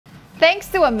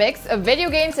Thanks to a mix of video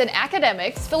games and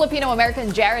academics, Filipino-American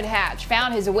Jared Hatch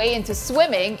found his way into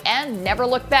swimming and never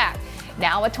looked back.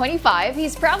 Now at 25,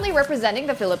 he's proudly representing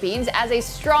the Philippines as a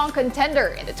strong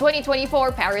contender in the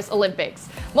 2024 Paris Olympics.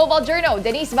 Mobile Journal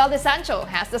Denise Valdez-Sancho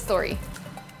has the story.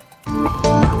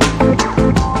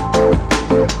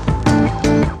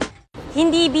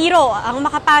 Hindi biro ang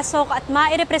makapasok at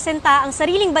mairepresenta ang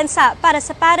sariling bansa para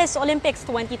sa Paris Olympics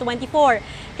 2024.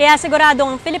 Kaya sigurado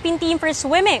ang Philippine team for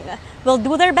swimming will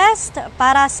do their best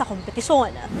para sa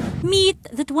kompetisyon. Meet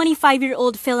the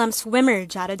 25-year-old Fil-Am swimmer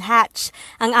Jared Hatch,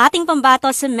 ang ating pambato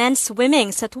sa men's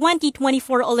swimming sa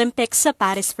 2024 Olympics sa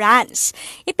Paris, France.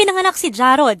 Ipinanganak si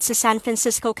Jared sa San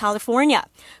Francisco, California.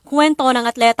 Kwento ng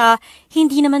atleta,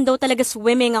 hindi naman daw talaga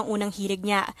swimming ang unang hilig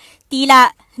niya. Tila,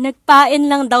 nagpain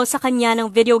lang daw sa kanya ng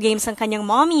video games ang kanyang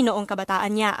mommy noong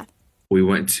kabataan niya. We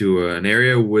went to an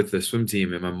area with a swim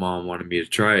team and my mom wanted me to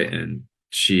try it, and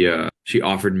she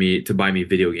offered me to buy me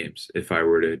video games if I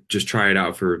were to just try it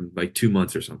out for like 2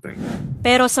 months or something.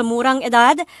 Pero sa murang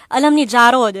edad, alam ni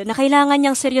Jared na kailangan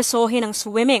niyang seryosohin ang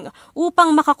swimming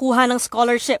upang makakuha ng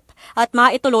scholarship at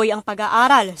maituloy ang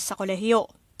pag-aaral sa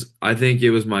kolehiyo. I think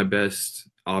it was my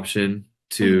best option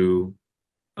to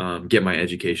get my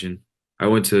education.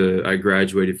 I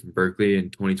graduated from Berkeley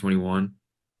in 2021.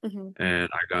 And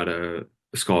I got a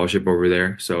scholarship over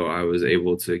there, so I was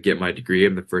able to get my degree.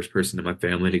 I'm the first person in my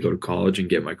family to go to college and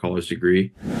get my college degree.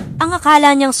 Ang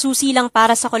akala niyang susi lang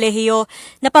para sa kolehiyo,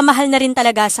 napamahal na rin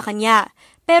talaga sa kanya.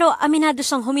 Pero aminado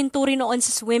siyang huminto rin noon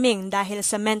sa swimming dahil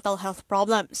sa mental health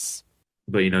problems.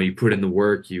 But you put in the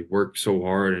work, you work so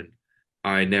hard, and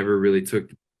I never really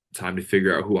took time to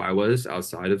figure out who I was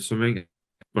outside of swimming.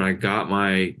 When I got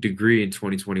my degree in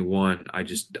 2021,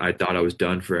 I thought I was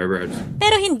done forever.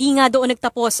 Pero hindi nga doon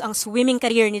nagtapos ang swimming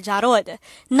career ni Jared.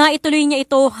 Naituloy niya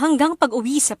ito hanggang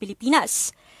pag-uwi sa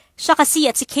Pilipinas. Siya kasi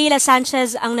at si Kayla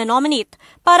Sanchez ang na-nominate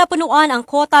para punuan ang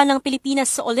kota ng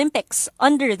Pilipinas sa Olympics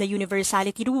under the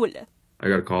universality rule.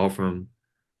 I got a call from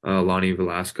Lonnie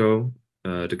Velasco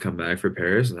to come back for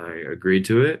Paris, and I agreed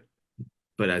to it.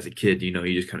 But as a kid, you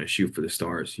just kind of shoot for the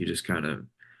stars. You just kind of,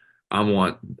 I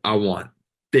want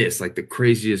this, like the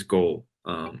craziest goal.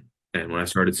 And when I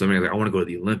started swimming, I was like, I want to go to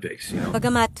the Olympics.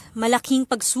 Bagamat malaking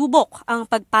pagsubok ang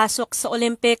pagpasok sa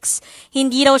Olympics,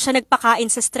 hindi raw siya nagpakain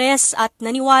sa stress at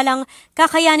naniwalang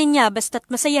kakayanin niya basta't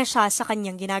masaya siya sa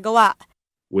kanyang ginagawa.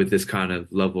 With this kind of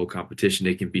level of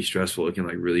competition, it can be stressful. It can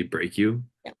really break you.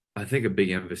 Yeah. I think a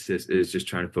big emphasis is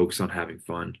just trying to focus on having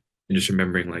fun and just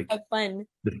remembering have fun.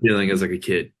 The feeling as like a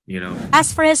kid,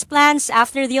 As for his plans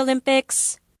after the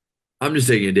Olympics, I'm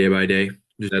just taking it day by day.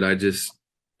 That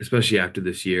especially after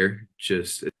this year,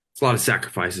 it's a lot of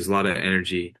sacrifices, a lot of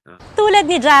energy. Tulad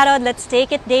ni Jared, let's take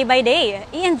it day by day.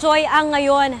 I-enjoy ang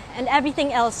ngayon and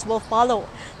everything else will follow.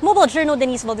 Mobile Journal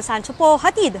Denise Valdez-Sancho po,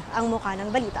 hatid ang mukha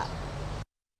ng balita.